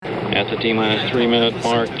At the T-minus 3-minute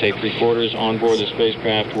mark, tape recorders on board the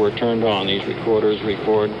spacecraft were turned on. These recorders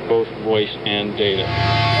record both voice and data. The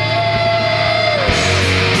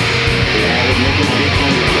added mission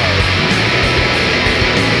sequence starts.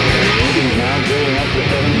 The engine is now building up to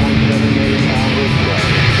 7.7 million pounds of thrust.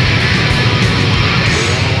 We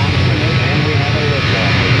have a launch commit and we have a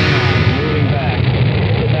liftoff. Moving back.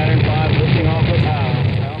 The Saturn V lifting off with power.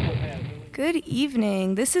 Good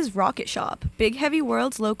evening. This is Rocket Shop, Big Heavy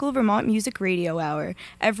World's local Vermont music radio hour,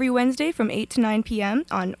 every Wednesday from 8 to 9 p.m.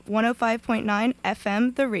 on 105.9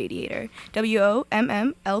 FM The Radiator,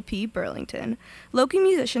 WOMMLP Burlington. Local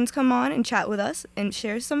musicians come on and chat with us and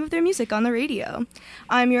share some of their music on the radio.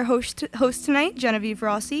 I'm your host tonight, Genevieve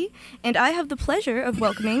Rossi, and I have the pleasure of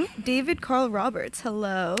welcoming David Carl Roberts.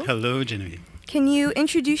 Hello. Hello, Genevieve. Can you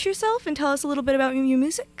introduce yourself and tell us a little bit about your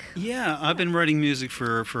music? Yeah, I've been writing music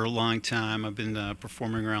for a long time. I've been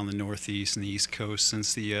performing around the Northeast and the East Coast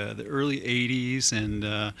since the early 80s, and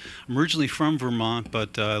I'm originally from Vermont,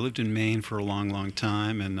 but I lived in Maine for a long, long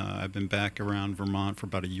time, and I've been back around Vermont for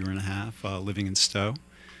about a year and a half, living in Stowe.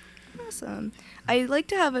 Awesome. I'd like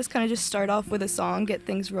to have us kind of just start off with a song, get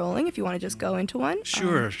things rolling, if you want to just go into one.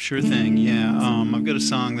 Sure thing, yeah. I've got a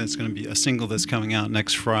song that's going to be a single that's coming out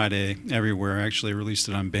next Friday everywhere. I actually released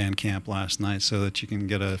it on Bandcamp last night so that you can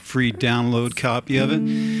get a free download copy of it.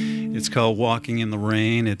 It's called Walking in the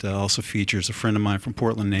Rain. It also features a friend of mine from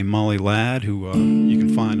Portland named Molly Ladd, who you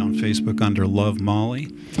can find on Facebook under Love Molly.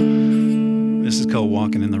 This is called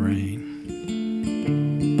Walking in the Rain.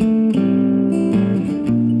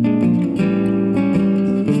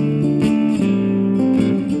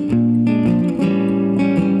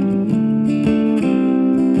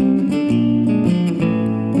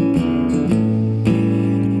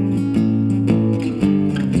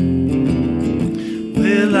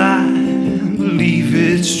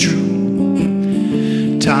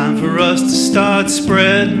 Start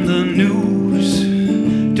spreading the news.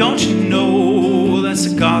 Don't you know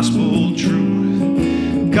that's the gospel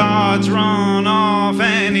truth? God's run off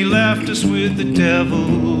and he left us with the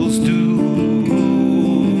devil's due.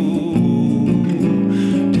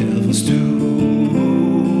 Devil's due.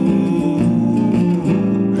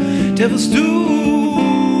 Devil's due.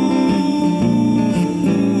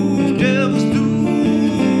 Devil's due.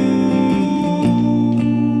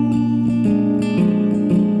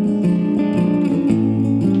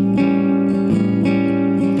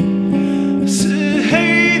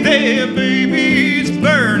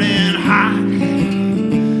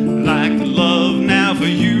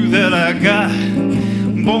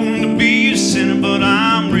 Born to be a sinner, but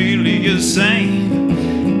I'm really a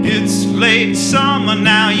saint. It's late summer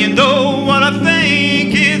now, you know what I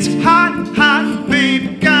think. It's hot, hot, baby,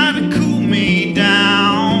 gotta cool me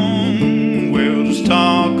down. We'll just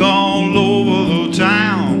talk all over the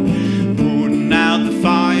town, putting out the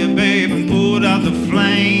fire, baby, and put out the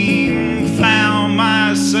flame. Found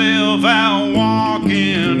myself out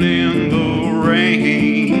walking in the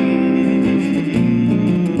rain.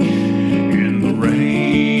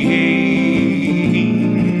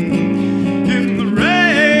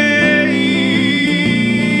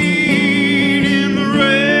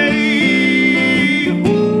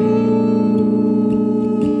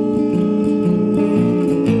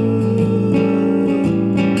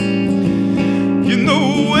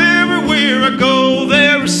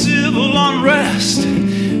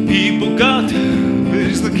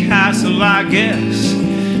 Castle, I guess,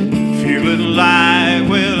 feeling like,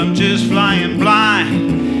 well, I'm just flying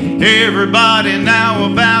blind. Everybody now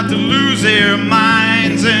about to lose their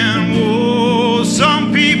minds, and whoa,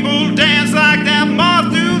 some people dance like that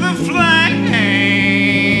moth through the flame.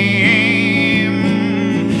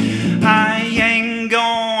 I ain't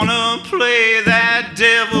gonna play that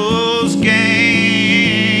devil's game.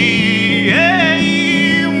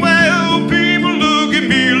 Hey, well, people look at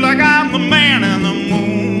me like I'm the man in the moon.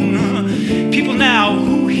 People now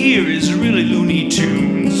who hear is really Looney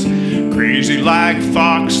Tunes. Crazy like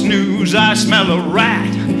Fox News, I smell a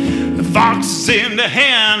rat. The fox is in the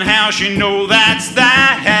hen house, you know that's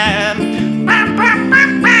that.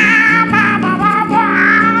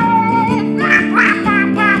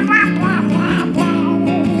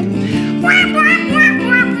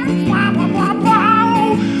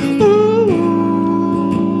 Ooh.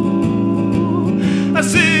 I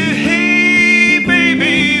said, hey,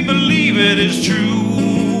 baby, believe it is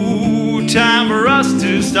true. Time for us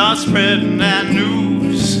to start spreading that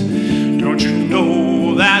news. Don't you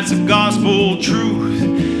know that's the gospel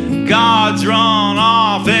truth? God's run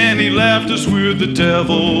off and he left us with the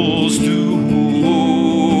devil's due.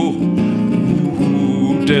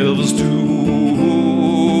 Devil's due.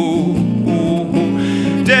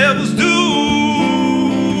 devils do.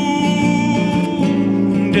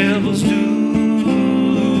 Devils do.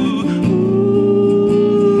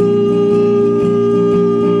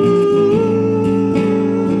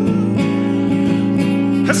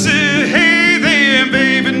 I said, hey there,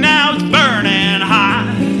 baby, now it's burning hot.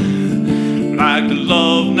 Like the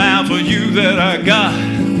love now for you that I got.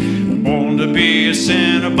 Born to be a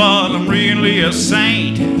sinner, but I'm really a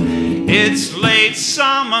saint. It's late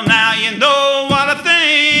summer now, you know what I think.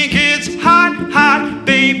 It's hot, hot,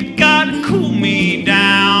 baby, gotta cool me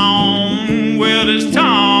down. Well, there's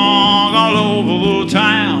talk all over the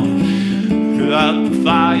town. Put out the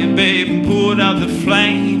fire, baby, put out the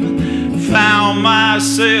flame. Found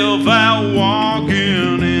myself out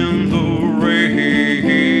walking in the rain.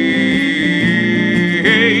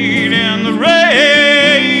 In the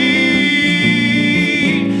rain.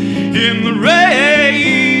 In the rain.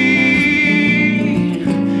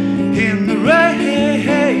 In the rain.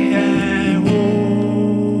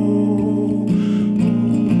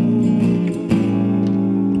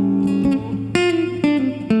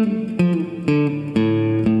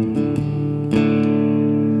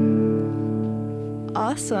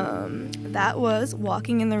 Awesome. That was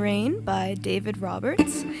Walking in the Rain by David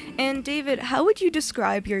Roberts. And David, how would you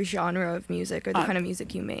describe your genre of music or the kind of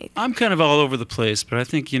music you make? I'm kind of all over the place, but I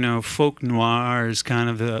think, folk noir is kind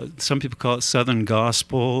of some people call it Southern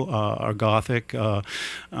gospel or Gothic.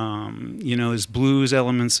 There's blues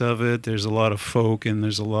elements of it. There's a lot of folk, and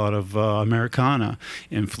there's a lot of Americana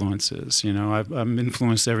influences. I've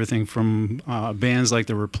influenced everything from bands like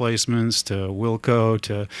The Replacements to Wilco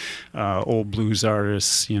to old blues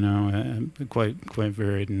artists, quite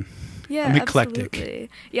varied and Yeah, eclectic. Absolutely.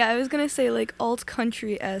 Yeah, I was gonna say like alt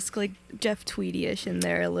country-esque, like Jeff Tweedy-ish in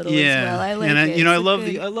there a little as well. I like and it. I It's love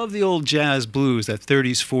good- I love the old jazz blues, that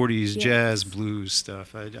 30s, 40s Yes. jazz blues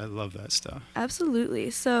stuff. I love that stuff.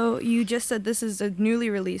 Absolutely. So you just said this is a newly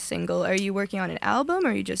released single. Are you working on an album, or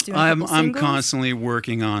are you just doing? A I'm couple singles? constantly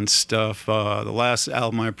working on stuff. The last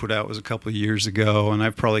album I put out was a couple of years ago, and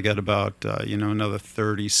I've probably got about another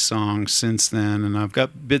 30 songs since then, and I've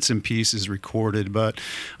got bits and pieces recorded. But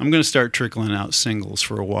I'm going to start trickling out singles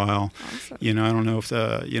for a while. Awesome. I don't know if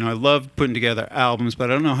I love putting together albums, but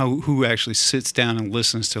I don't know who actually sits down and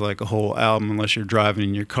listens to like a whole album unless you're driving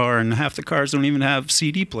in your car, and half the cars don't even have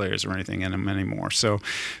CD players or anything in them anymore. So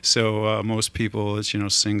most people, it's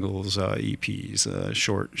singles, EPs,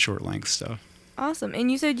 short length stuff. Awesome. And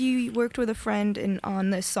you said you worked with a friend on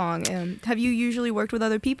this song. Have you usually worked with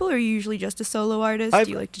other people, or are you usually just a solo artist? Do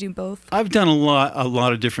you like to do both? I've done a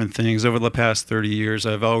lot of different things over the past 30 years.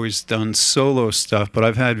 I've always done solo stuff, but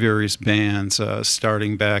I've had various bands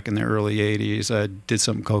starting back in the early 80s. I did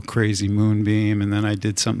something called Crazy Moonbeam, and then I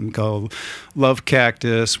did something called Love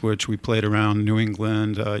Cactus, which we played around New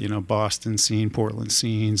England, Boston scene, Portland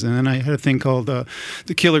scenes. And then I had a thing called The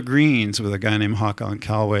Killer Greens with a guy named Håkan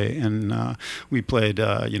Calway, and we played,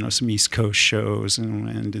 some East Coast shows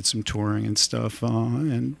and did some touring and stuff.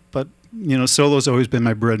 But solo's always been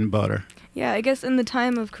my bread and butter. Yeah, I guess in the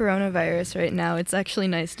time of coronavirus right now, it's actually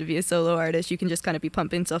nice to be a solo artist. You can just kind of be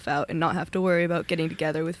pumping stuff out and not have to worry about getting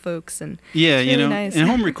together with folks. And yeah, it's really nice. and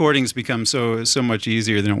home recordings become so much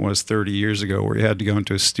easier than it was 30 years ago, where you had to go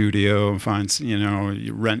into a studio and find,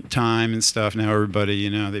 you rent time and stuff. Now everybody,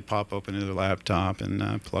 they pop open their laptop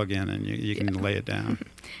and plug in, and you can lay it down.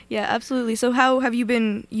 Yeah, absolutely. So how have you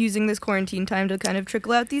been using this quarantine time to kind of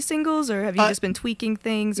trickle out these singles, or have you just been tweaking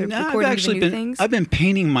things or recording even new things? I've been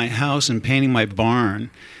painting my house and painting my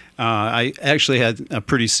barn. I actually had a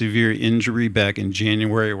pretty severe injury back in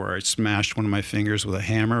January where I smashed one of my fingers with a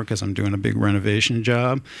hammer because I'm doing a big renovation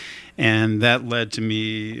job. And that led to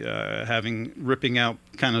me ripping out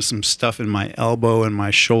kind of some stuff in my elbow and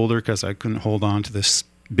my shoulder because I couldn't hold on to this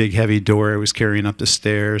big heavy door I was carrying up the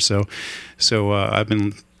stairs. So I've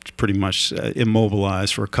been pretty much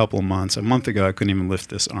immobilized for a couple of months. A month ago I couldn't even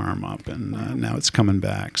lift this arm up, and now it's coming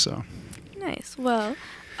back. So Nice. Well,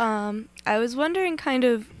 I was wondering, kind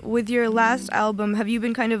of, with your last album, have you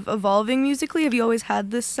been kind of evolving musically? Have you always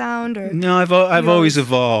had this sound, or? No, I've always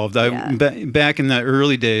evolved. Yeah. Back in the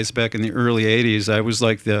early days, back in the early 80s, I was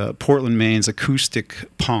like the Portland, Maine's acoustic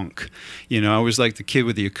punk. I was like the kid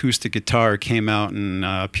with the acoustic guitar, came out and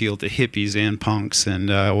appealed to hippies and punks, and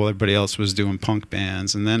while everybody else was doing punk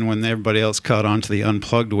bands. And then when everybody else caught on to the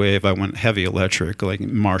unplugged wave, I went heavy electric, like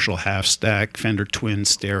Marshall half stack, Fender twin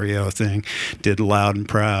stereo thing, did Loud and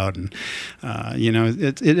Proud, and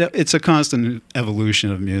it's a constant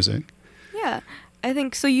evolution of music. Yeah. I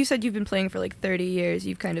think so. You said you've been playing for like 30 years.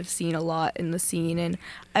 You've kind of seen a lot in the scene, and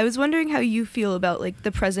I was wondering how you feel about like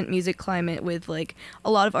the present music climate. With like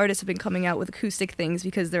a lot of artists have been coming out with acoustic things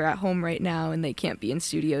because they're at home right now and they can't be in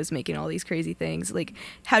studios making all these crazy things. Like,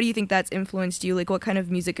 how do you think that's influenced you? Like, what kind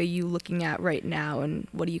of music are you looking at right now, and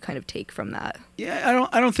what do you kind of take from that? Yeah,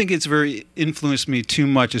 I don't think it's very influenced me too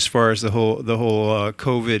much as far as the whole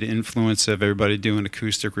COVID influence of everybody doing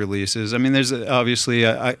acoustic releases. I mean, there's obviously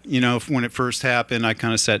when it first happened, I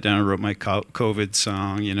kind of sat down and wrote my COVID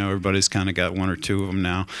song. Everybody's kind of got one or two of them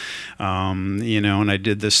now. And I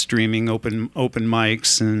did the streaming open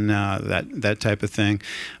mics and that type of thing.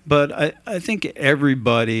 But I think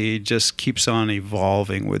everybody just keeps on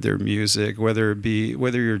evolving with their music, whether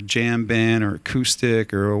you're jam band or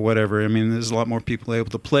acoustic or whatever. I mean, there's a lot more people able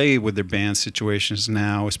to play with their band situations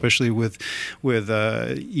now, especially with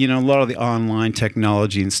a lot of the online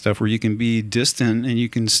technology and stuff, where you can be distant and you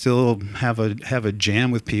can still have a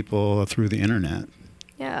jam with people through the internet.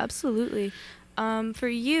 Yeah, absolutely. For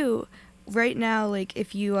you, right now, like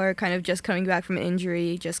if you are kind of just coming back from an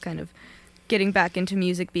injury, just kind of getting back into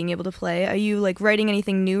music, being able to play, are you like writing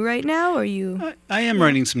anything new right now? Or are you? I am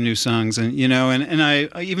writing some new songs, and I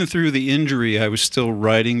even through the injury, I was still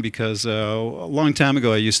writing because a long time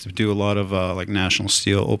ago I used to do a lot of like National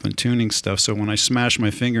Steel open tuning stuff. So when I smashed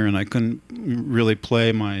my finger and I couldn't really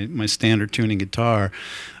play my standard tuning guitar,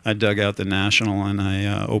 I dug out the National and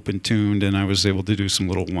I open tuned, and I was able to do some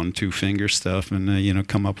little 1-2 finger stuff and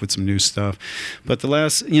come up with some new stuff. But the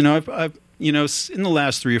last, I've in the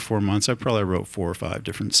last 3 or 4 months, I probably wrote 4 or 5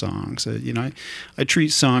 different songs. I treat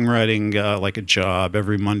songwriting like a job.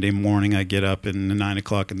 Every Monday morning, I get up at 9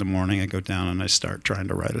 o'clock in the morning. I go down and I start trying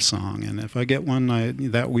to write a song. And if I get one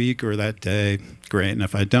that week or that day, great. And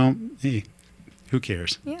if I don't, hey, who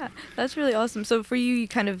cares? Yeah, that's really awesome. So for you, you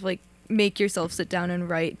kind of like make yourself sit down and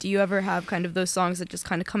write. Do you ever have kind of those songs that just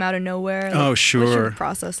kind of come out of nowhere? Like, oh, sure. What's your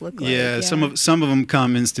process look like? Yeah, some of them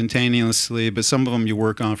come instantaneously, but some of them you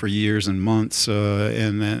work on for years and months,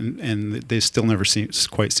 and they still never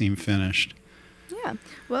quite seem finished. Yeah.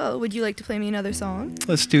 Well, would you like to play me another song?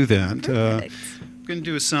 Let's do that. Perfect. I'm going to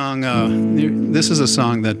do a song. This is a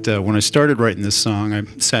song that when I started writing this song, I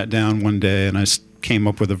sat down one day and I came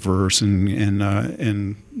up with a verse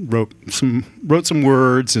and wrote some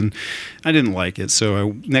words, and I didn't like it.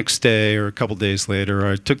 So next day or a couple days later,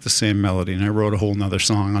 I took the same melody and I wrote a whole nother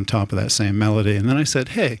song on top of that same melody. And then I said,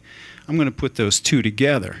 hey, I'm going to put those two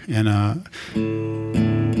together. And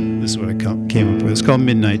this is what I came up with. It's called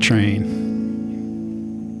Midnight Train.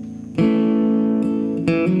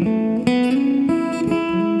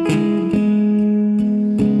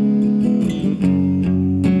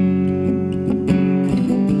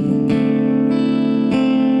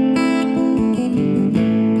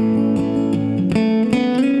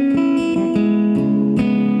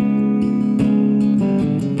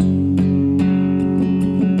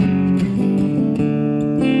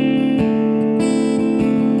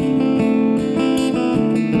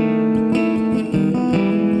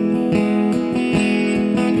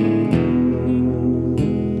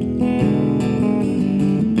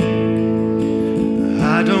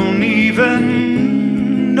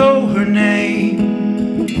 Even know her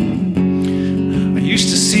name. I used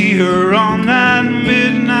to see her on that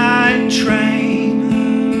midnight train.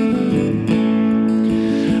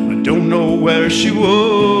 I don't know where she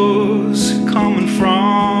was coming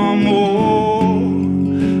from or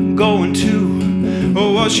going to,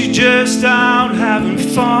 or was she just out having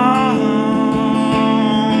fun?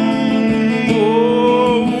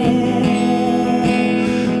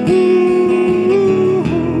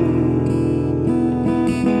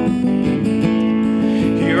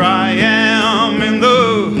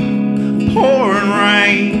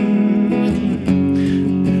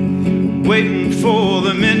 Waiting for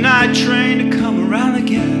the midnight train to come around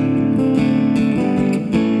again.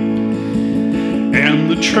 And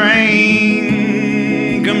the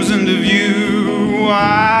train comes into view.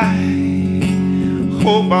 I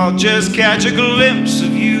hope I'll just catch a glimpse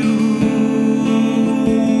of you.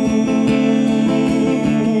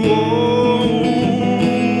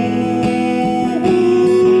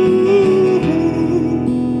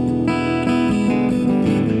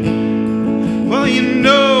 Well, you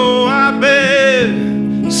know, I've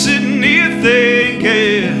been sitting here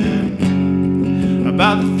thinking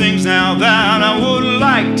about the things now that I would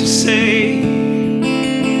like to say.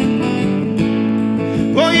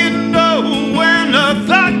 Well, you know, when a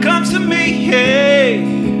thought comes to me, hey,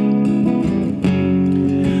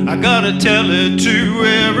 I gotta tell it to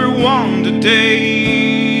everyone today.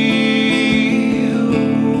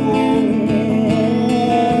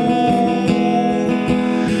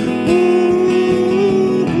 Ooh.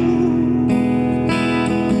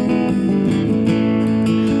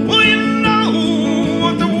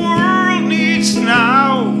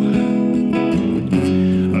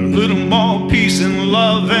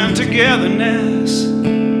 and togetherness.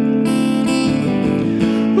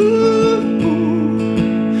 Ooh,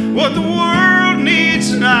 what the world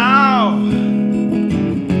needs now, a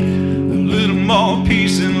little more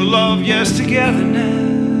peace and love, yes,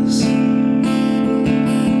 togetherness.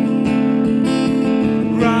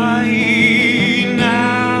 Right now.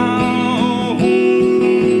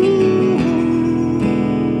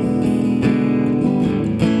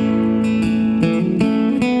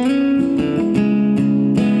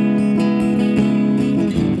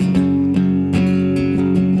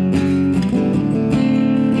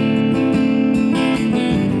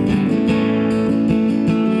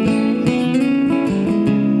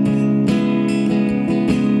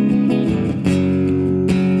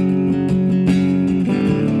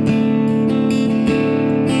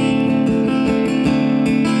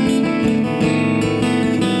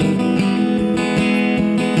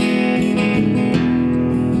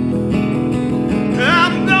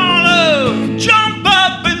 I'm gonna jump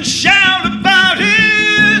up and shout about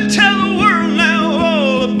it, tell the world now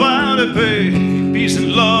all about it, babe. Peace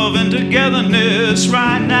and love and togetherness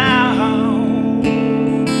right now.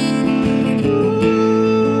 Ooh,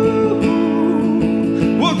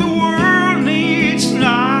 what the world needs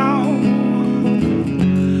now, a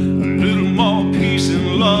little more peace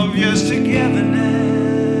and love, yes, togetherness.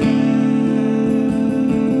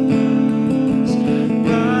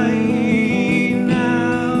 Right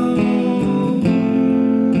now.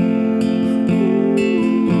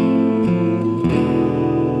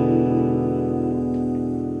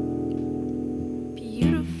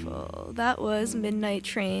 Beautiful. That was Midnight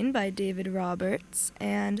Train by David Roberts.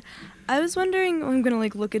 And I was wondering, I'm going to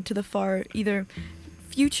look into the far either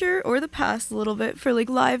future or the past a little bit for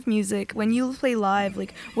live music. When you play live,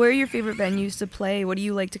 where are your favorite venues to play? What do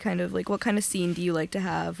you like to kind of what kind of scene do you like to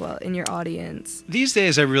have in your audience? These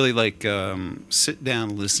days, I really like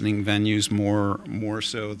sit-down listening venues more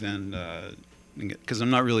so than because I'm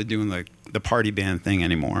not really doing the party band thing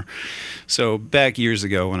anymore. So back years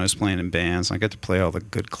ago when I was playing in bands, I got to play all the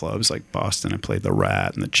good clubs like Boston. I played the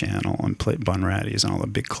Rat and the Channel and played Bunratty's and all the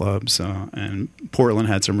big clubs. And Portland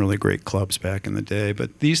had some really great clubs back in the day.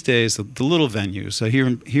 But these days, the little venues. So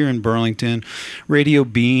here in Burlington, Radio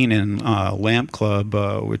Bean and Lamp Club,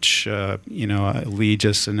 which Lee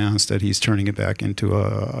just announced that he's turning it back into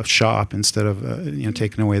a shop instead of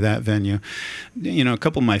taking away that venue. A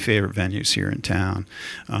couple of my favorite venues here in town.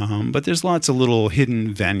 But there's lots of little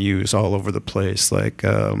hidden venues all over the place, like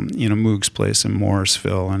Moog's Place in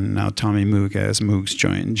Morrisville, and now Tommy Moog has Moog's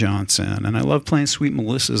Joint in Johnson. And I love playing Sweet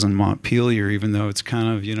Melissa's in Montpelier, even though it's kind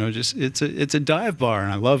of it's a dive bar,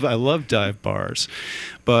 and I love dive bars.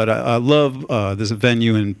 But I love there's a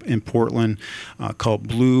venue in Portland called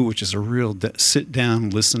Blue, which is a real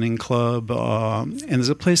sit-down listening club. And there's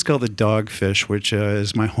a place called the Dogfish, which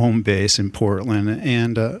is my home base in Portland.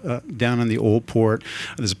 And down in the Old Port,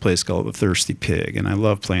 there's a place called the Thirsty Pig, and I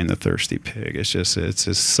love playing the Thirsty Pig. It's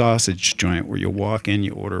a sausage joint where you walk in,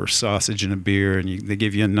 you order a sausage and a beer, and they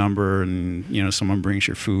give you a number, and someone brings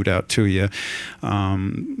your food out to you.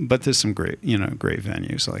 But there's some great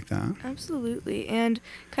venues like that. Absolutely. And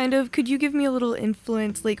kind of, could you give me a little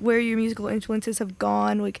influence, where your musical influences have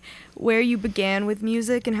gone, where you began with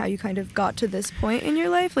music and how you kind of got to this point in your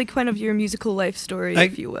life, kind of your musical life story,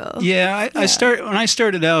 if you will? Yeah, when I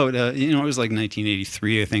started out, it was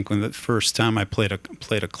 1983, I think, when the first time I played a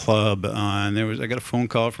club, and I got a phone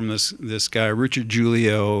call from this guy Richard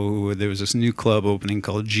Giulio. There was this new club opening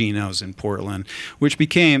called Gino's in Portland, which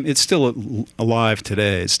it's still alive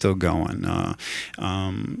today. It's still going,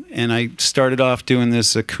 and I started off doing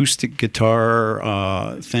this acoustic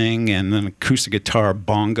guitar thing, and then acoustic guitar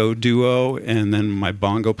bongo duo, and then my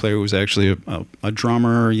bongo player was actually a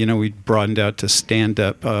drummer. We broadened out to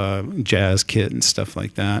stand-up jazz kit and stuff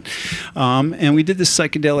like that, and we did this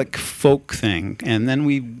psychedelic folk thing, and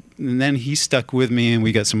then he stuck with me, and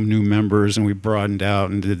we got some new members, and we broadened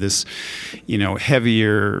out and did this,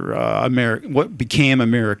 heavier what became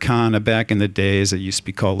Americana back in the days. It used to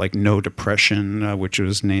be called No Depression, which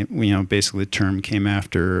was named, basically the term came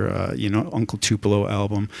after Uncle Tupelo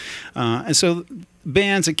album, and so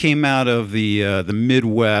bands that came out of the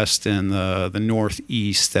Midwest and the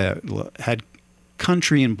Northeast that had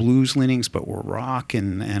country and blues leanings, but were rock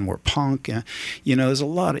and were punk. There's a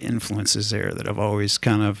lot of influences there that have always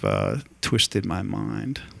kind of twisted my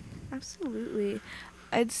mind. Absolutely.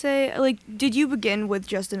 I'd say, like, did you begin with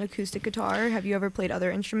just an acoustic guitar? Have you ever played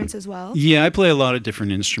other instruments as well? Yeah, I play a lot of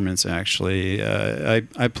different instruments actually.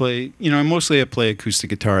 I play, mostly I play acoustic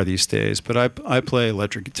guitar these days, but I play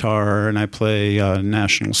electric guitar and I play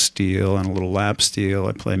National Steel and a little lap steel.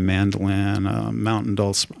 I play mandolin, mountain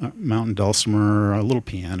dulcimer, a little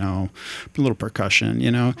piano, a little percussion.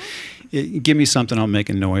 Give me something, I'll make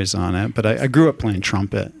a noise on it. But I grew up playing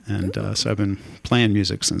trumpet, and so I've been playing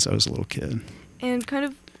music since I was a little kid. And kind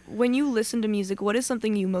of when you listen to music, what is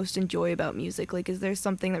something you most enjoy about music? Like, is there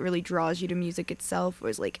something that really draws you to music itself, or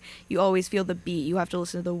is like you always feel the beat, you have to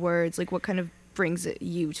listen to the words? Like, what kind of brings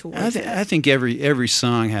you towards it? I think every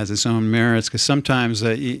song has its own merits, because sometimes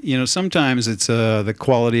sometimes it's the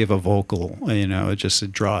quality of a vocal,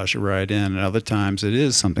 it draws you right in, and other times it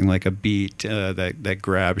is something like a beat that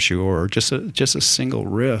grabs you, or just a single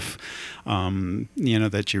riff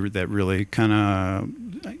that really kind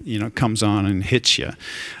of comes on and hits you.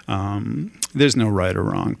 There's no right or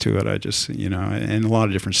wrong to it. I just, in a lot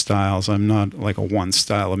of different styles. I'm not like a one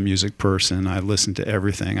style of music person. I listen to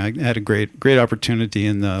everything. I had a great opportunity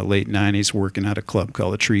in the late 90s working at a club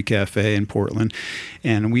called the Tree Cafe in Portland.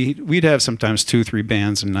 And we'd have sometimes 2-3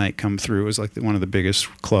 bands a night come through. It was like one of the biggest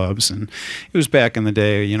clubs. And it was back in the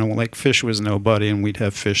day, like Fish was nobody, and we'd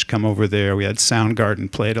have Fish come over there. We had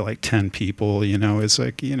Soundgarden play to like 10 people. It's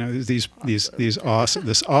like,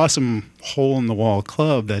 this awesome hole in the wall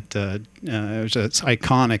club that it was its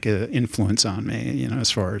iconic influence on me,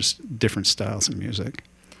 as far as different styles of music.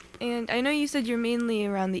 And I know you said you're mainly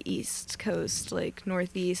around the East Coast, like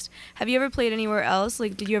Northeast. Have you ever played anywhere else?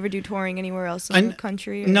 Like, did you ever do touring anywhere else in the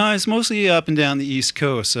country? Or? No, it's mostly up and down the East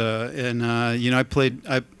Coast.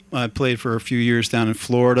 I played for a few years down in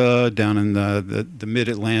Florida, down in the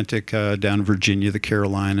Mid-Atlantic, down in Virginia, the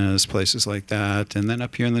Carolinas, places like that, and then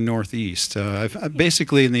up here in the Northeast. I've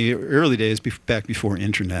basically, in the early days, back before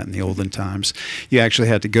internet in the olden times, you actually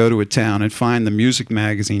had to go to a town and find the music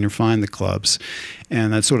magazine or find the clubs,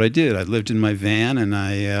 and that's what I did. I lived in my van, and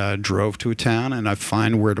I drove to a town, and I'd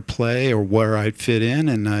find where to play or where I'd fit in,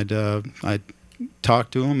 and I'd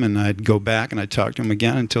talk to them, and I'd go back, and I'd talk to them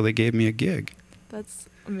again until they gave me a gig. That's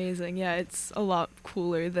amazing. Yeah, it's a lot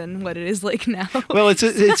cooler than what it is like now. Well, it's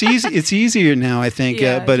easy. It's easier now, I think.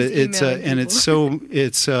 Yeah, but it's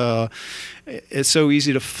so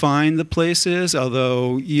easy to find the places.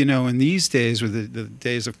 Although in these days, with the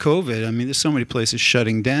days of COVID, I mean, there's so many places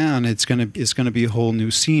shutting down. It's gonna be a whole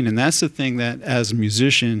new scene, and that's the thing that, as a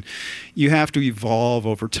musician, you have to evolve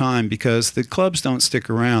over time, because the clubs don't stick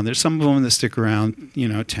around. There's some of them that stick around,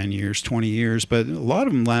 10 years, 20 years, but a lot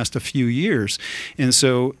of them last a few years, and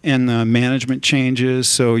the management changes.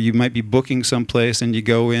 So you might be booking someplace, and you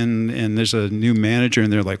go in, and there's a new manager,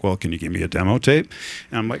 and they're like, "Well, can you give me a demo tape?"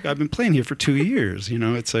 And I'm like, "I've been playing here for 2 years."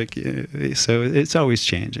 It's like, so it's always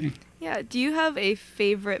changing. Yeah. Do you have a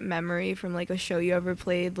favorite memory from like a show you ever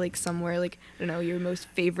played, like somewhere, like, I don't know, your most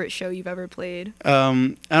favorite show you've ever played?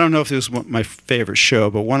 I don't know if it was my favorite show,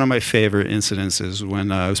 but one of my favorite incidents is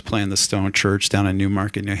when I was playing the Stone Church down in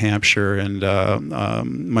Newmarket, New Hampshire, and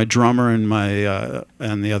my drummer and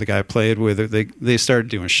and the other guy I played with, they started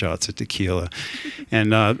doing shots of tequila,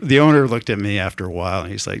 and the owner looked at me after a while,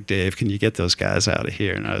 and he's like, "Dave, can you get those guys out of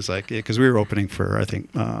here?" And I was like, "Yeah," because we were opening for, I think,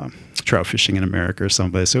 Trout Fishing in America or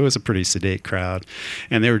someplace, so it was a pretty sedate crowd,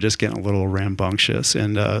 and they were just getting a little rambunctious,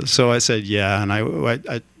 and so I said, "Yeah," and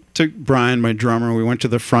I took Brian, my drummer, we went to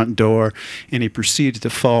the front door, and he proceeded to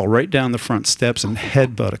fall right down the front steps and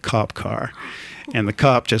headbutt a cop car. And the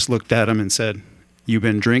cop just looked at him and said, "You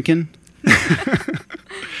been drinking?"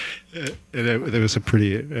 And it was a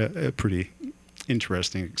pretty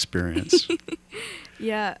interesting experience.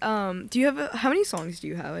 Yeah. Do you have how many songs do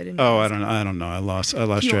you have? I didn't. Oh, I don't know. I lost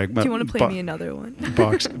track. Do you want to play me another one?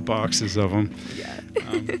 Boxes of them. Yeah.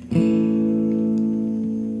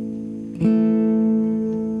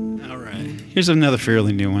 All right. Here's another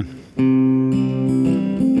fairly new one.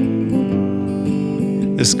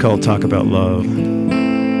 This is called "Talk About Love."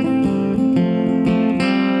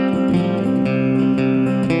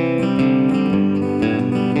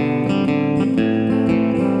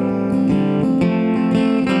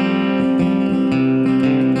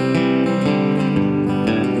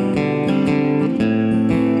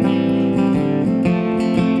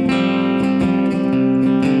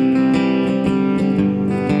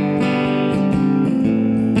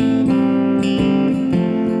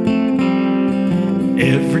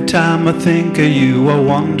 Every time I think of you, I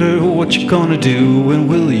wonder what you're gonna do, and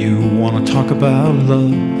will you wanna talk about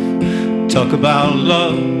love? Talk about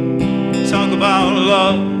love, talk about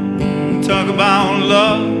love, talk about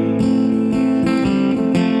love.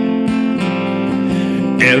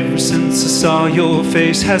 Ever since I saw your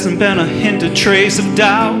face, hasn't been a hint, a trace of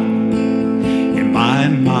doubt in my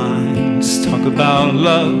mind. Let's talk about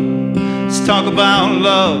love. Let's talk about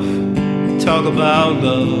love. Talk about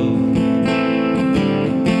love.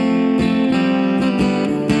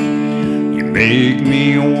 You make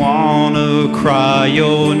me wanna cry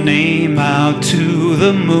your name out to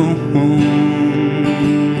the moon.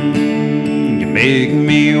 You make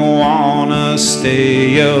me wanna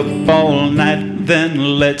stay up all night.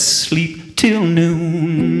 Then let's sleep till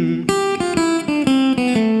noon.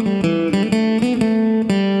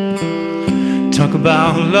 Talk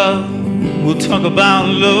about love, we'll talk about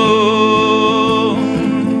love.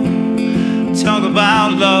 Talk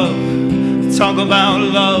about love, talk about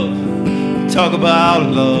love, talk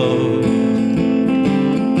about love.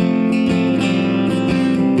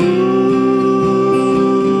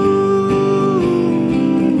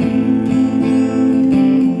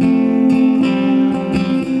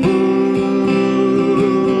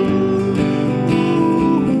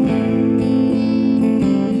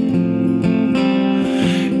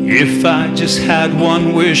 If I just had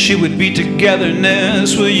one wish, it would be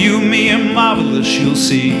togetherness. With you, me, and marvelous, you'll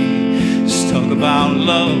see. Let's talk about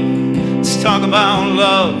love. Let's talk about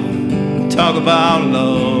love. Talk about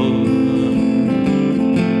love.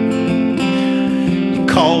 You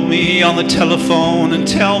call me on the telephone and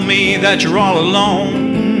tell me that you're all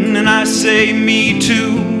alone, and I say me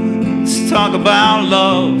too. Let's talk about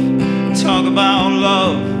love. Talk about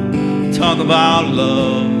love. Talk about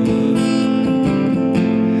love.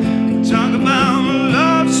 Talk about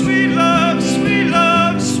love, sweet love, sweet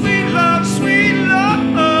love, sweet love, sweet love.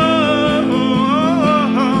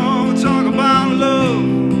 Talk about love.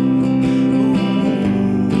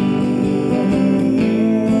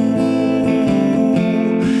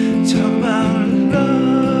 Talk about love.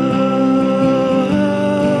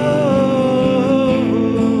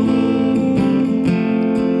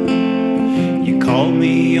 You call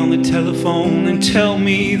me on the telephone and tell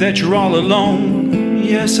me that you're all alone.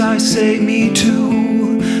 Yes, I say me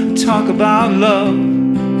too. Talk about love.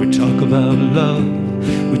 We talk about love.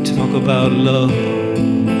 We talk about love.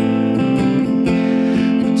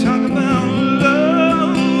 We talk about love.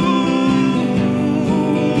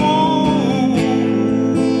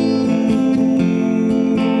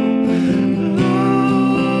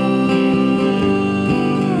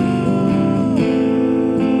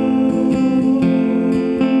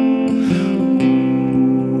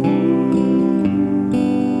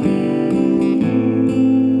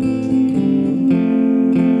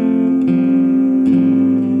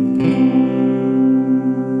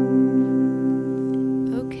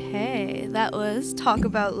 Talk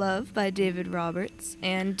About Love by David Roberts.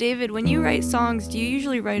 And David, when you write songs, do you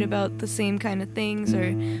usually write about the same kind of things,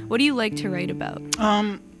 or what do you like to write about?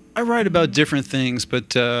 I write about different things,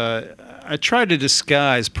 but I try to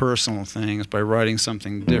disguise personal things by writing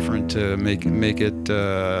something different to make it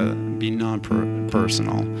be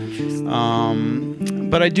non-personal.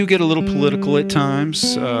 But I do get a little political at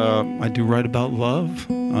times. I do write about love,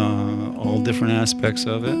 all different aspects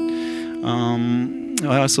of it.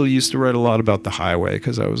 I also used to write a lot about the highway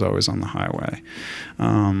because I was always on the highway.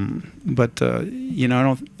 But I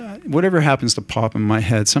don't. Whatever happens to pop in my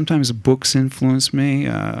head. Sometimes books influence me.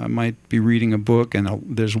 I might be reading a book and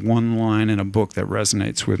there's one line in a book that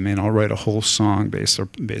resonates with me, and I'll write a whole song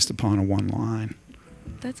based upon a one line.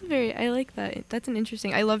 I like that. That's an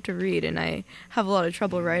interesting. I love to read, and I have a lot of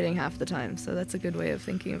trouble writing half the time. So that's a good way of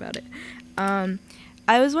thinking about it.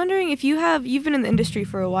 I was wondering if you've been in the industry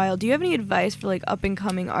for a while. Do you have any advice for like up and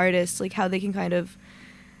coming artists, like how they can kind of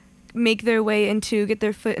make their way get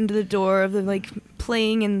their foot into the door of the like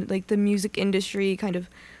playing in like the music industry, kind of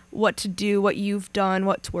what to do, what you've done,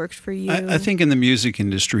 what's worked for you? I think in the music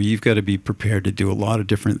industry, you've got to be prepared to do a lot of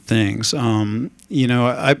different things.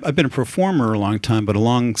 I've been a performer a long time, but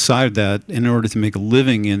alongside that, in order to make a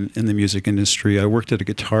living in the music industry, I worked at a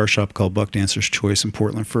guitar shop called Buck Dancer's Choice in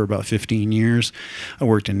Portland for about 15 years. I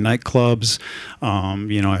worked in nightclubs.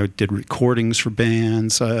 I did recordings for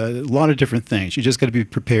bands, a lot of different things. You just got to be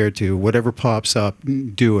prepared to, whatever pops up,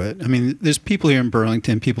 do it. I mean, there's people here in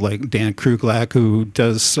Burlington, people like Dan Kruglak, who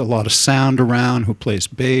does a lot of sound around, who plays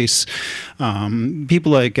bass.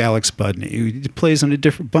 People like Alex Budney, who plays in a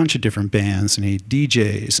bunch of different bands, and he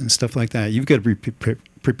DJs and stuff like that. You've got to be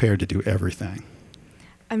prepared to do everything.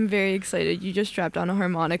 I'm very excited. You just strapped on a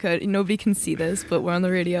harmonica. Nobody can see this, but we're on the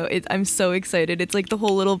radio. I'm so excited. It's like the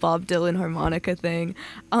whole little Bob Dylan harmonica thing.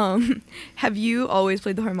 Have you always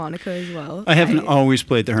played the harmonica as well? I haven't always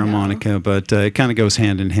played the harmonica, but it kind of goes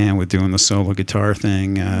hand in hand with doing the solo guitar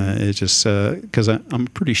thing. It's just because I'm a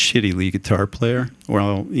pretty shitty lead guitar player.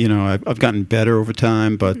 Well, I've gotten better over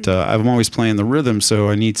time, but I'm always playing the rhythm, so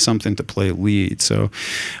I need something to play lead. So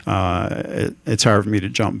it's hard for me to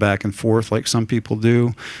jump back and forth like some people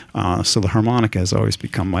do. So the harmonica has always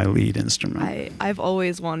become my lead instrument. I've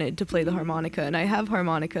always wanted to play the harmonica, and I have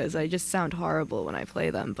harmonicas. I just sound horrible when I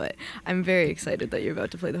play them, but I'm very excited that you're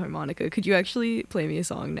about to play the harmonica. Could you actually play me a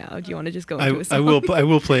song now? Do you want to just go into a song? I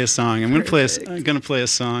will play a song. I'm going to play a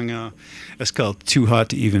song. It's called "Too Hot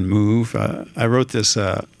to Even Move." I wrote this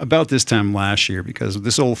about this time last year because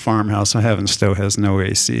this old farmhouse I have in Stowe has no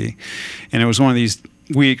AC, and it was one of these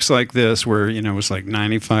weeks like this where it was like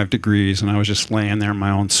 95 degrees and I was just laying there in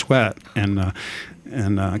my own sweat and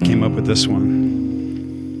came up with this one.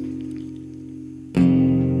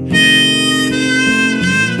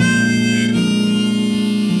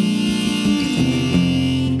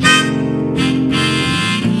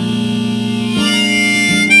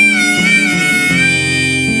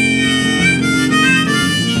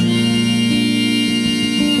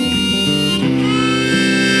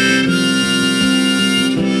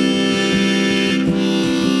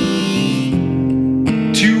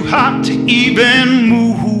 Hot to even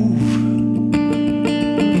move,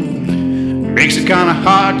 makes it kinda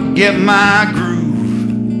hard to get my groove.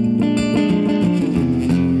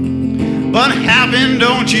 What happened,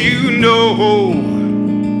 don't you know?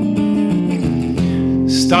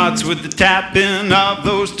 Starts with the tapping of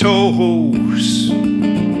those toes.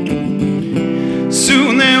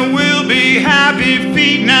 Soon there will be happy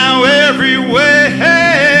feet now everywhere.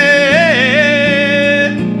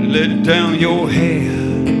 Let down your hair.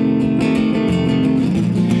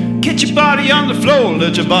 Get your body on the floor,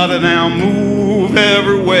 let your body now move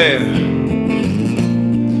everywhere.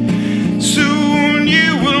 Soon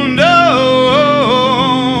you will know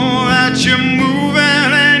that you're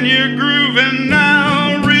moving and you're grooving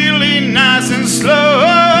now really nice and slow.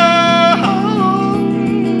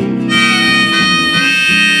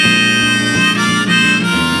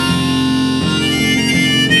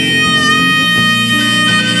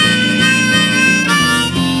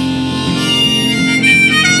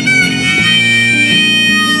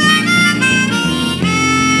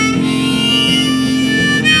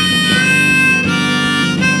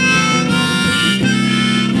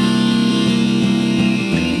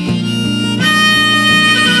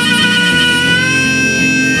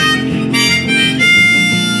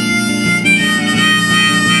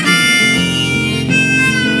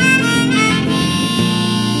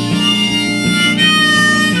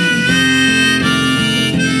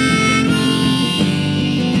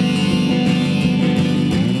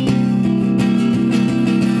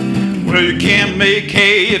 Well, you can't make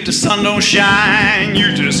hay if the sun don't shine.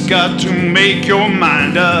 You just got to make your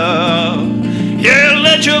mind up. Yeah,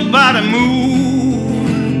 let your body move.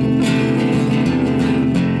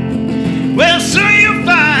 Well, soon you'll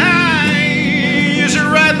find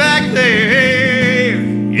you're right back there.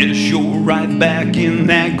 Yes, you're right back in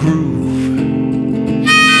that groove.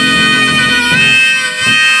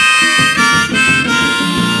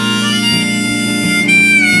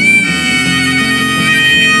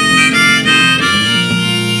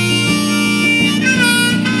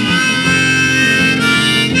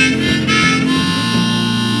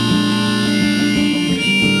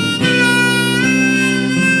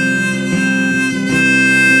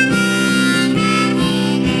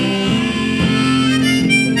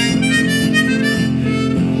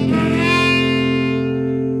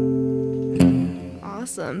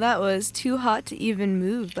 That was Too Hot to Even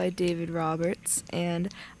Move by David Roberts,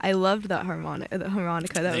 and I loved that harmonica.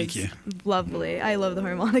 That Thank was you. lovely. I love the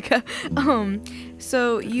harmonica.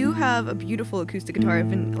 So you have a beautiful acoustic guitar. I've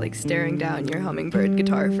been staring down your Hummingbird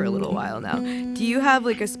guitar for a little while now. Do you have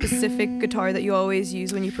a specific guitar that you always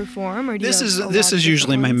use when you perform, or do This you is have a lot this of is different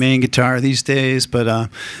usually my ones? main guitar these days, but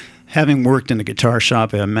having worked in a guitar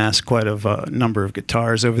shop, I amassed quite a number of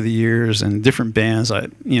guitars over the years, and different bands.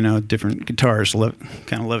 Different guitars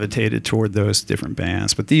kind of levitated toward those different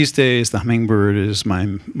bands. But these days, the Hummingbird is my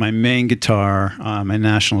main guitar. My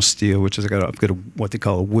National Steel, which is I've got what they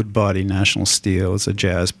call a wood body National Steel. It's a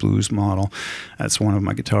jazz blues model. That's one of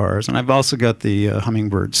my guitars, and I've also got the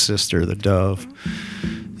Hummingbird's sister, the Dove.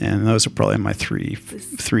 and those are probably my three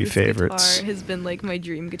This favorites. guitar has been like my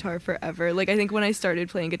dream guitar forever. Like I think when I started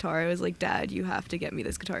playing guitar, I was like, Dad, you have to get me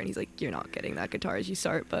this guitar, and he's like, you're not getting that guitar as you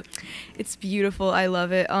start, but it's beautiful. I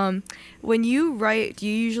love it. When you write, do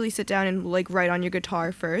you usually sit down and like write on your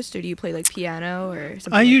guitar first, or do you play like piano or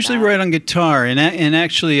something? I usually like that? write on guitar, and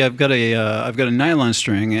actually I've got a nylon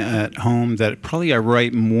string at home that probably I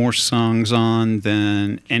write more songs on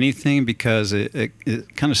than anything, because it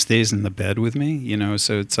kind of stays in the bed with me, you know.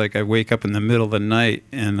 So it's like I wake up in the middle of the night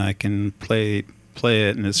and I can play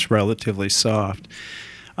it, and it's relatively soft,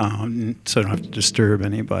 so I don't have to disturb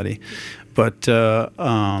anybody. But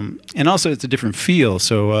and also it's a different feel.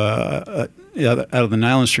 So out of the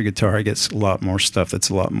nylon string guitar, I get a lot more stuff that's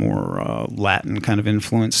a lot more Latin kind of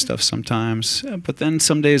influenced stuff sometimes. But then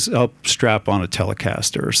some days I'll strap on a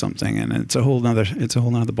Telecaster or something, and it's a whole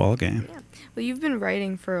nother ball game. Yeah. Well, you've been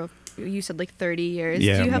writing for, you said like 30 years.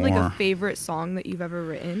 Yeah, do you have like more. a favorite song that you've ever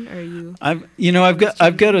written, or you?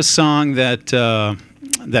 I've got a song that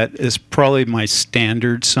is probably my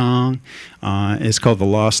standard song. It's called "The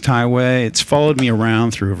Lost Highway." It's followed me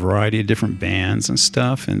around through a variety of different bands and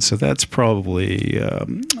stuff, and so that's probably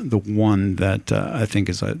the one that I think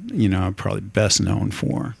is I'm probably best known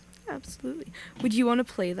for. Absolutely. Would you want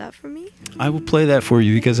to play that for me? I will play that for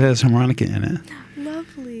you because it has harmonica in it.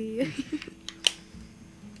 Lovely.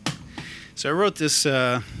 So I wrote this.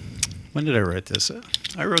 When did I write this?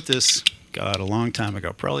 I wrote this, God, a long time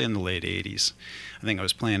ago, probably in the late '80s. I think I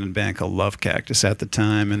was playing in a band called Love Cactus at the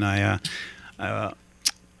time, and I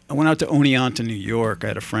went out to Oneonta, New York. I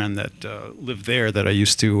had a friend that lived there that I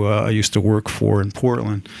used to work for in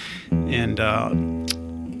Portland, and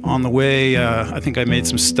on the way, I think I made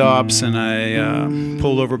some stops, and I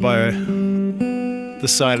pulled over by the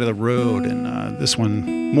side of the road, and this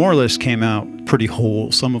one more or less came out pretty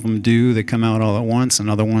whole. Some of them do; they come out all at once, and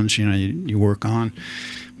other ones, you work on.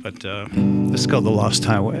 But this is called "The Lost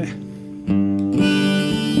Highway."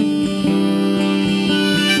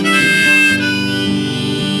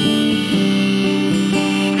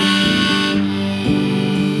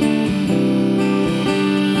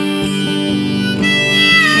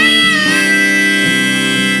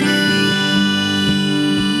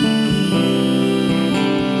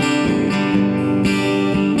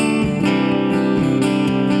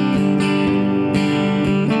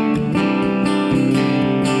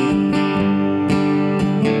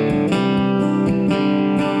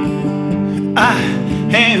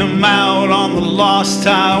 I'm out on the lost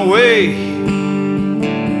highway.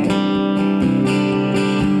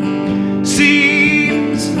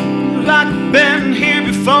 Seems like I've been here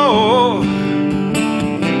before.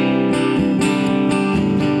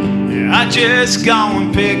 I just go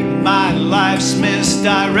and pick my life's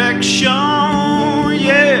misdirection.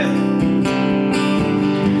 Yeah,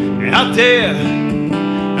 out there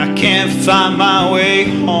I can't find my way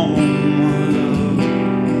home.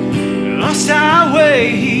 Lost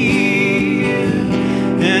highway,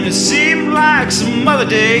 and it seemed like some other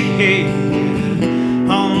day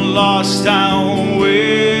on the lost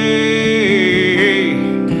highway,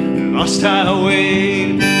 lost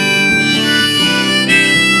highway.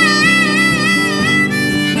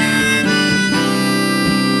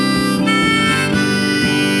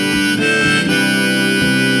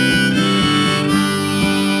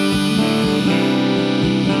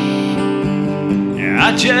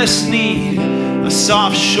 I just need a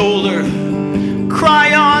soft shoulder,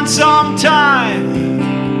 cry on sometime.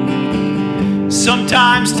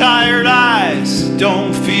 Sometimes tired eyes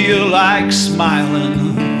don't feel like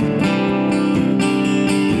smiling.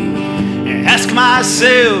 Ask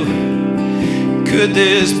myself, could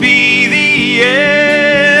this be the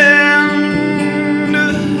end?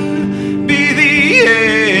 Be the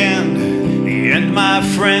end, my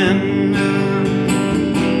friend.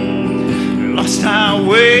 Lost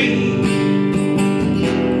highway,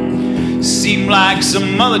 seemed like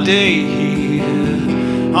some other day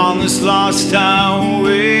on this lost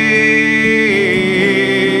highway,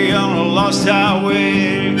 on a lost highway.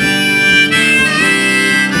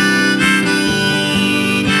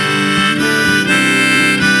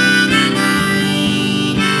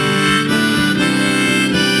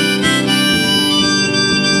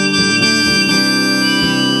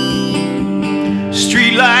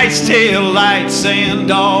 Streetlights, tail lights, and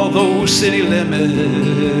all those city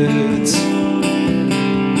limits.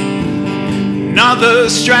 Another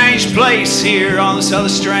strange place here on this other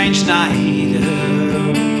strange night.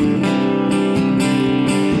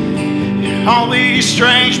 All these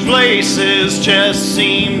strange places just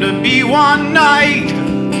seem to be one night.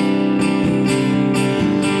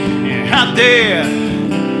 Out there,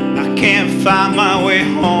 I can't find my way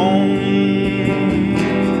home.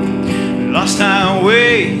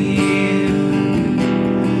 highway.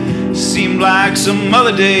 Seemed like some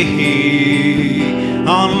other day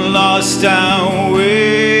on a lost highway.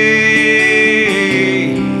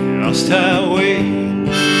 Lost highway.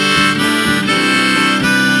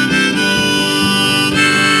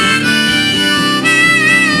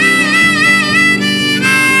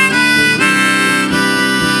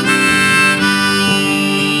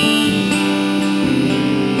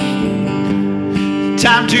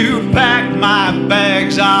 Time to pack my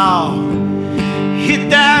bags, I'll hit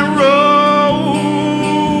that road.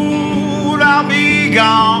 I'll be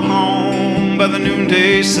gone by the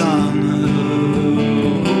noonday sun.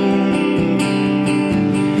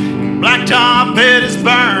 Blacktop bed is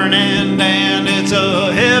burning and it's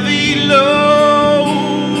a heavy load.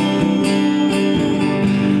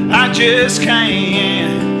 I just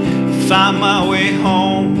can't find my way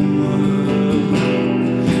home.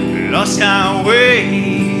 Lost highway,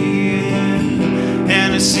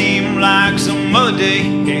 and it seemed like some other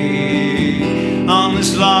day on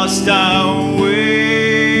this lost highway.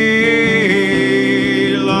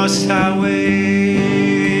 Lost highway,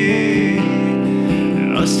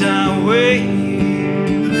 lost highway.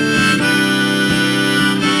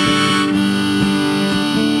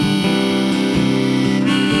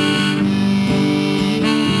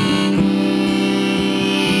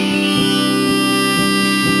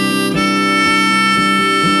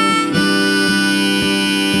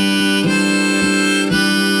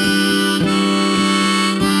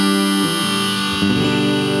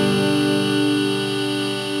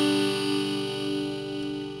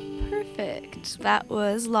 That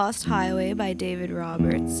was Lost Highway by David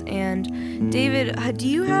Roberts. And David, do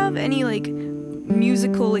you have any like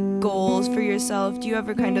musical goals for yourself? Do you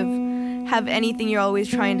ever kind of have anything you're always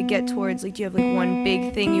trying to get towards? Like, do you have like one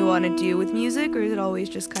big thing you want to do with music, or is it always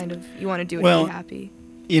just kind of you want to do it to be happy?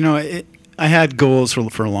 You know, I had goals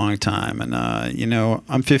for a long time, and you know,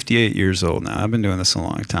 I'm 58 years old now. I've been doing this a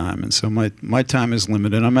long time, and so my time is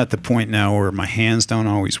limited. I'm at the point now where my hands don't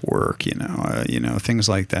always work, you know, things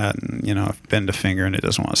like that, and you know, I bend a finger and it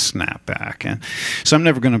doesn't want to snap back, and so I'm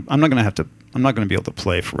not gonna be able to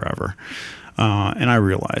play forever, and I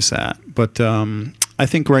realize that. But I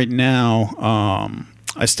think right now,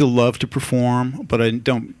 I still love to perform, but I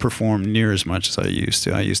don't perform near as much as I used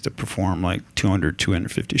to. I used to perform like 200,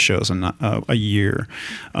 250 shows a year,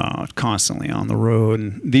 constantly on the road.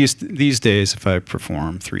 And these days, if I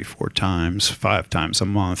perform 3, 4 times, 5 times a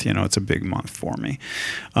month, you know, it's a big month for me.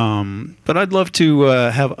 But I'd love to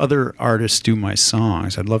have other artists do my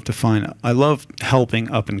songs. I love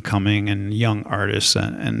helping up and coming and young artists.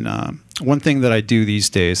 And one thing that I do these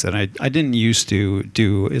days that I didn't used to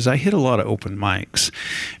do is I hit a lot of open mics,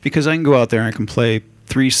 because I can go out there and I can play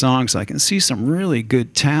 3 songs. I can see some really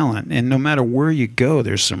good talent, and no matter where you go,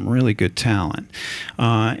 there's some really good talent.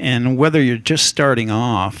 And whether you're just starting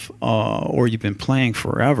off or you've been playing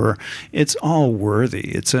forever, it's all worthy.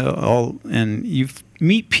 It's all, and you've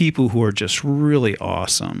meet people who are just really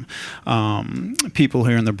awesome. People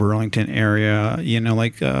here in the Burlington area,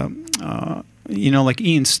 like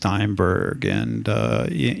Ian Steinberg and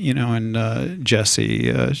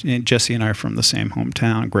Jesse. Jesse and I are from the same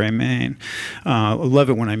hometown, Gray, Maine. I love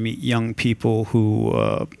it when I meet young people who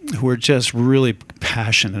are just really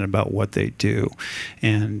passionate about what they do,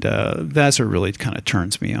 and that's what really kind of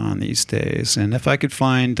turns me on these days. And if I could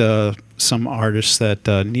find some artists that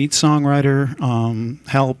need songwriter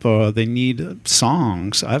help, they need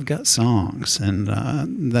songs, I've got songs, and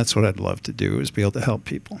that's what I'd love to do, is be able to help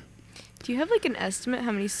people. Do you have like an estimate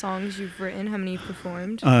how many songs you've written, how many you've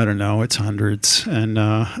performed? I don't know. It's hundreds, and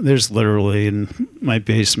there's literally in my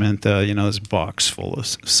basement, this box full of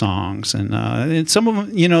songs, and some of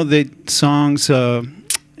them, the songs,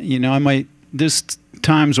 there's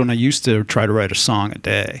times when I used to try to write a song a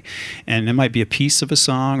day, and it might be a piece of a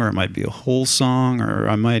song, or it might be a whole song, or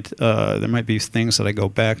there might be things that I go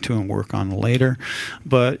back to and work on later,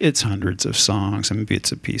 but it's hundreds of songs, and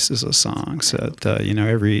bits of pieces of songs that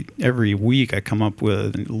every week I come up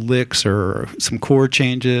with licks or some chord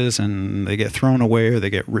changes, and they get thrown away or they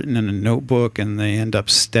get written in a notebook, and they end up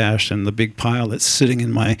stashed in the big pile that's sitting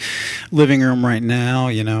in my living room right now,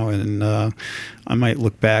 and I might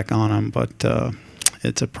look back on them, but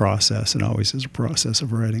it's a process. It always is a process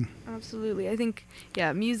of writing. Absolutely. I think,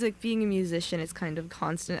 music, being a musician, is kind of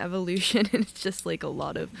constant evolution, and it's just like a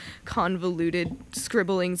lot of convoluted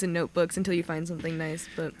scribblings and notebooks until you find something nice.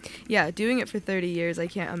 But doing it for 30 years, I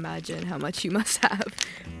can't imagine how much you must have.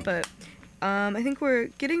 But I think we're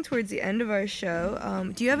getting towards the end of our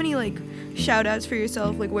show. Do you have any like shout outs for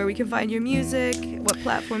yourself, like where we can find your music, what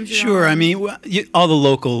platforms you're Sure. on? I mean, all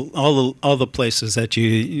the places that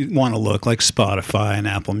you want to look, like Spotify and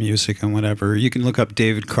Apple Music and whatever. You can look up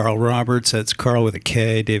David Carl Roberts. That's Carl with a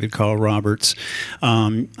K, David Carl Roberts.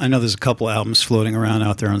 I know there's a couple albums floating around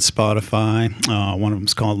out there on Spotify. One of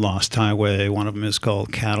them's called Lost Highway. One of them is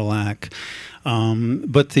called Cadillac.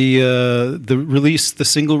 But the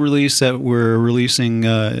single release that we're releasing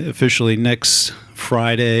officially next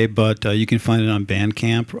Friday, but you can find it on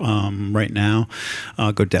Bandcamp right now.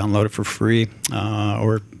 Go download it for free,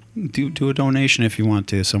 or do a donation if you want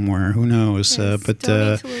to somewhere. Who knows? Yes, But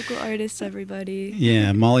donate to local artists, everybody.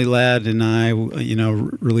 yeah, Molly Ladd and I,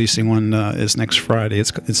 releasing one is next Friday.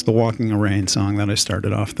 It's the Walking in the Rain song that I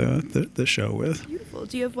started off the show with. Beautiful.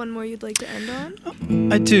 Do you have one more you'd like to end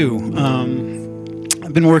on? I do.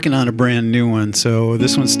 I've been working on a brand new one, so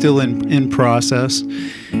this one's still in process.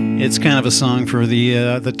 It's kind of a song for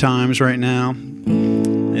the times right now.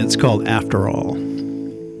 It's called After All.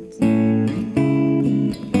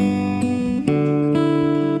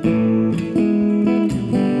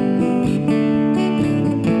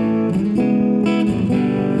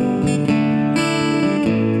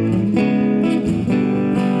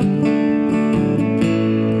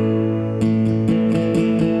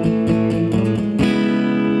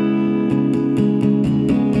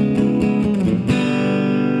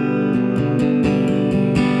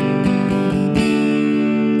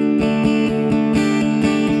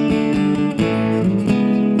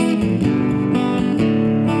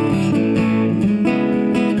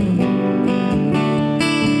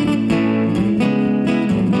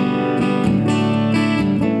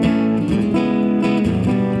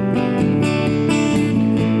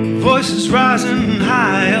 Voices rising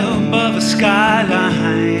high above the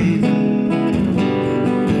skyline.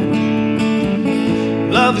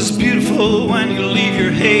 Love is beautiful when you leave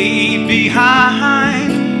your hate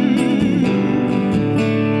behind.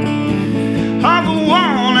 I'm the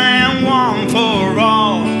one and one for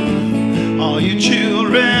all you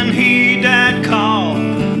children heed that call.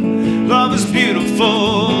 Love is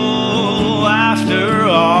beautiful after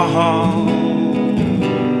all.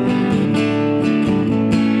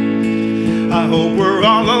 I hope we're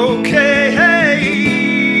all okay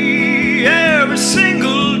every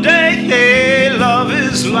single day. Love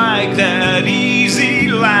is like that easy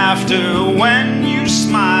laughter when you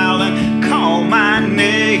smile and call my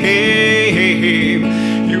name.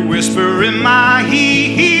 You whisper in my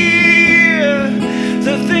ear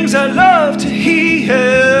the things I love to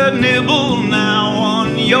hear. Nibble now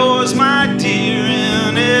on yours, my dear,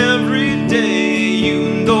 and every day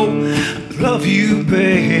you know I love you,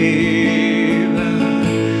 babe.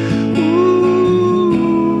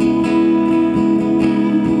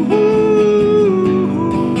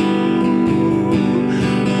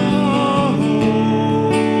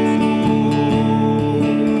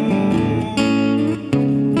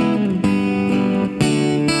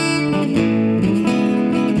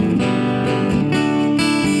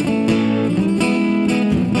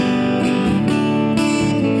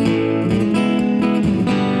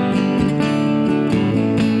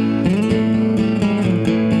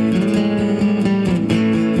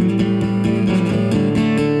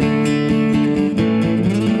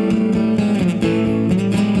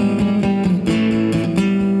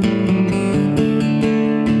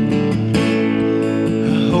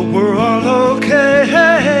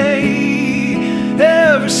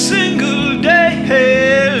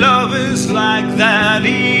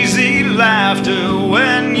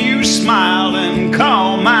 When you smile and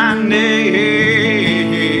call my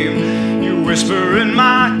name, you whisper in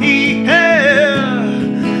my ear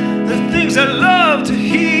the things I love to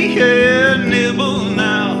hear. Nibble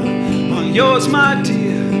now on yours, my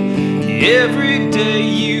dear. Every day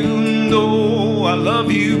you know I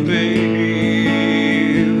love you, babe.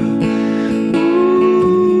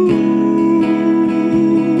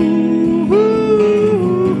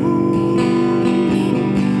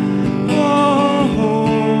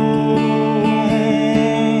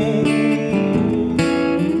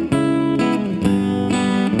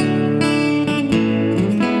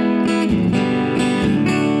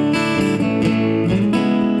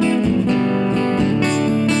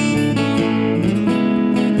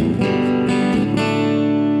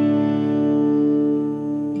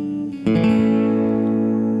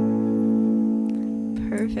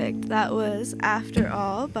 Perfect. That was After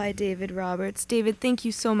All by David Roberts. David, thank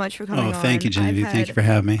you so much for coming on. Thank you, Genevieve. I've Thank you had for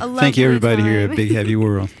having me. a Thank you, lovely everybody here at time. Big Heavy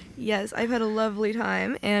World. Yes, I've had a lovely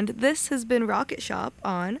time, and this has been Rocket Shop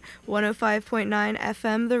on 105.9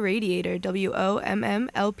 FM The Radiator,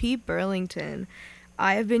 WOMMLP Burlington.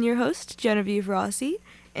 I have been your host, Genevieve Rossi,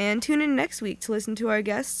 and tune in next week to listen to our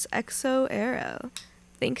guests, Exo Aero.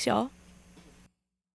 Thanks, y'all.